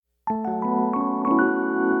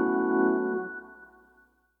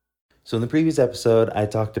So in the previous episode, I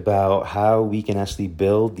talked about how we can actually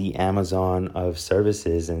build the Amazon of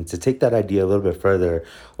services. And to take that idea a little bit further,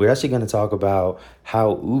 we're actually going to talk about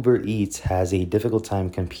how Uber Eats has a difficult time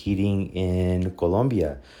competing in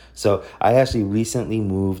Colombia. So I actually recently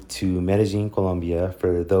moved to Medellin, Colombia.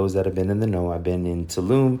 For those that have been in the know, I've been in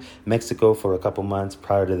Tulum, Mexico for a couple months.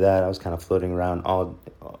 Prior to that, I was kind of floating around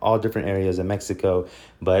all different areas of Mexico,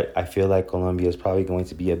 but I feel like Colombia is probably going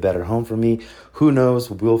to be a better home for me. Who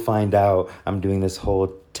knows? We'll find out. I'm doing this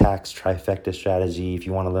whole tax trifecta strategy. If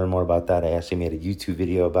you want to learn more about that, I actually made a YouTube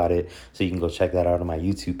video about it, so you can go check that out on my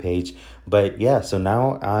YouTube page. But yeah, so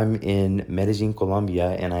now I'm in Medellin,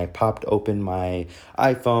 Colombia, and I popped open my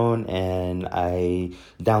iPhone and I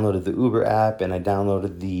downloaded the Uber app and I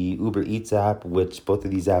downloaded the Uber Eats app, which both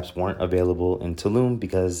of these apps weren't available in Tulum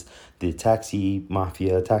because the taxi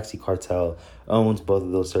mafia, taxi cartel owns both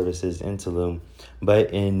of those services in Tulum.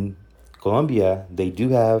 But in Colombia, they do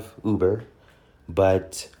have Uber,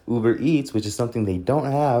 but Uber Eats, which is something they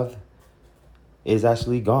don't have, is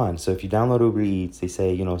actually gone. So if you download Uber Eats, they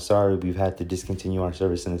say, sorry, we've had to discontinue our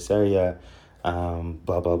service in this area, blah,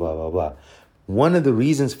 blah, blah, blah, blah. One of the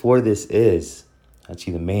reasons for this is,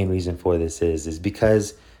 actually the main reason for this is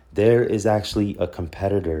because there is actually a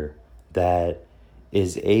competitor that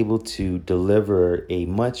is able to deliver a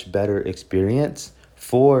much better experience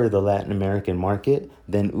for the Latin American market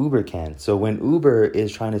than Uber can. So when Uber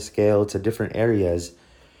is trying to scale to different areas,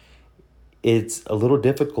 it's a little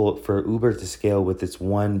difficult for Uber to scale with its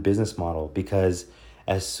one business model, because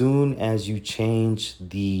as soon as you change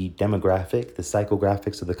the demographic, the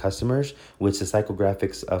psychographics of the customers, which the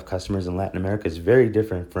psychographics of customers in Latin America is very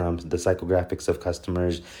different from the psychographics of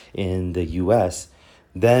customers in the US,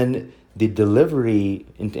 then the delivery,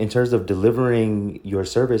 in terms of delivering your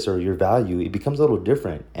service or your value, it becomes a little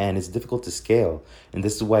different and it's difficult to scale. And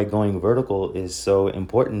this is why going vertical is so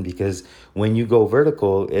important, because when you go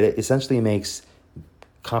vertical, it essentially makes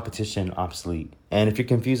competition obsolete. And if you're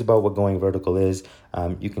confused about what going vertical is,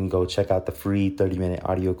 you can go check out the free 30-minute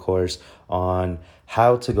audio course on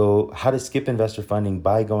how to skip investor funding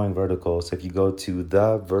by going vertical. So if you go to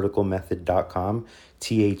theverticalmethod.com,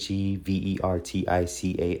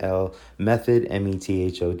 TheVertical method,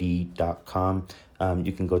 method.com,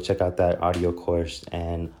 you can go check out that audio course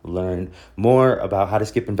and learn more about how to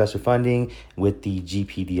skip investor funding with the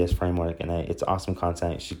GPDS framework. And it's awesome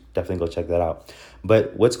content. You should definitely go check that out.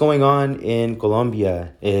 But what's going on in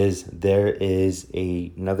Colombia is there is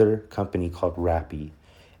another company called Rappi.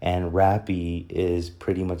 And Rappi is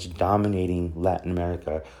pretty much dominating Latin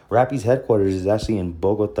America. Rappi's headquarters is actually in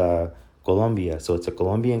Bogota, Colombia. So it's a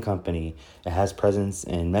Colombian company. It has presence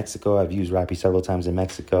in Mexico. I've used Rappi several times in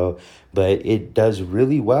Mexico, but it does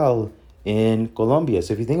really well in Colombia.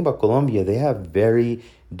 So if you think about Colombia, they have very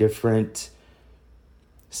different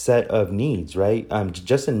set of needs, right?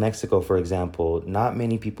 Just in Mexico, for example, not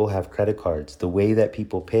many people have credit cards. The way that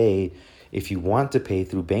people pay, if you want to pay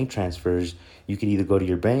through bank transfers, you could either go to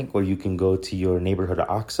your bank or you can go to your neighborhood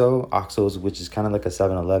OXXO, which is kind of like a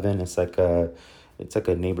 7-Eleven. It's like a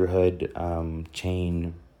neighborhood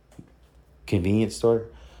chain convenience store,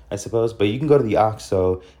 I suppose. But you can go to the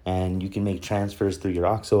OXXO and you can make transfers through your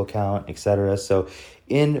OXXO account, etc. So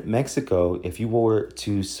in Mexico, if you were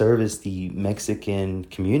to service the Mexican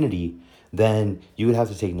community, then you would have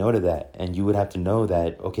to take note of that. And you would have to know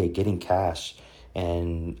that, okay, getting cash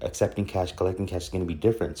and accepting cash, collecting cash is going to be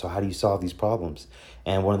different. So how do you solve these problems?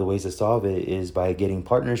 And one of the ways to solve it is by getting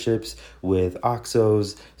partnerships with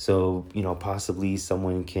OXXOs. So, possibly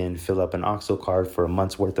someone can fill up an OXXO card for a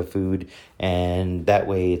month's worth of food. And that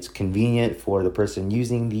way it's convenient for the person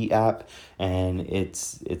using the app. And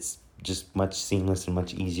it's just much seamless and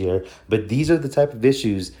much easier. But these are the type of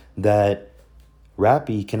issues that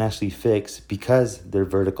Rappi can actually fix because they're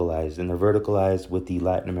verticalized, and they're verticalized with the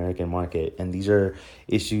Latin American market. And these are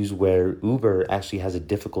issues where Uber actually has a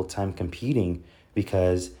difficult time competing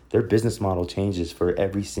because their business model changes for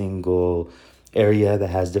every single area that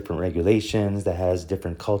has different regulations, that has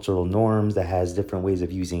different cultural norms, that has different ways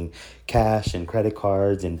of using cash and credit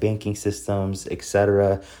cards and banking systems,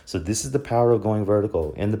 etc. So this is the power of going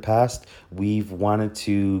vertical. In the past, we've wanted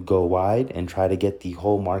to go wide and try to get the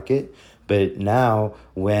whole market. But now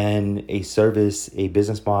when a service, a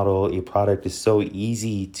business model, a product is so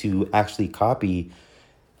easy to actually copy,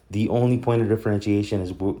 the only point of differentiation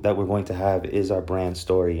that we're going to have is our brand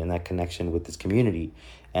story and that connection with this community.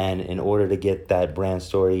 And in order to get that brand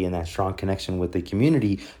story and that strong connection with the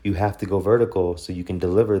community, you have to go vertical so you can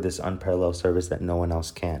deliver this unparalleled service that no one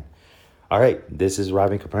else can. All right, this is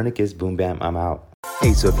Robin Copernicus. Boom, bam, I'm out.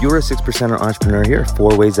 Hey, so if you're a 6%er entrepreneur, here are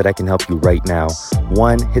 4 ways that I can help you right now.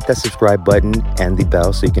 1, hit that subscribe button and the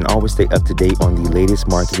bell so you can always stay up to date on the latest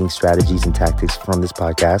marketing strategies and tactics from this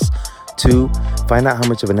podcast. 2, find out how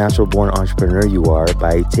much of a natural-born entrepreneur you are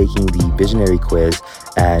by taking the visionary quiz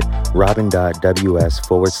at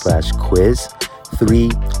robin.ws/quiz.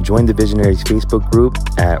 3, join the Visionaries Facebook group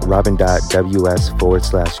at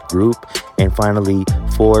robin.ws/group. And finally,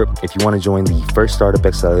 4, if you want to join the first startup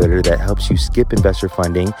accelerator that helps you skip investor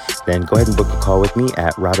funding, then go ahead and book a call with me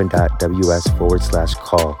at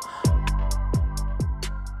robin.ws/call.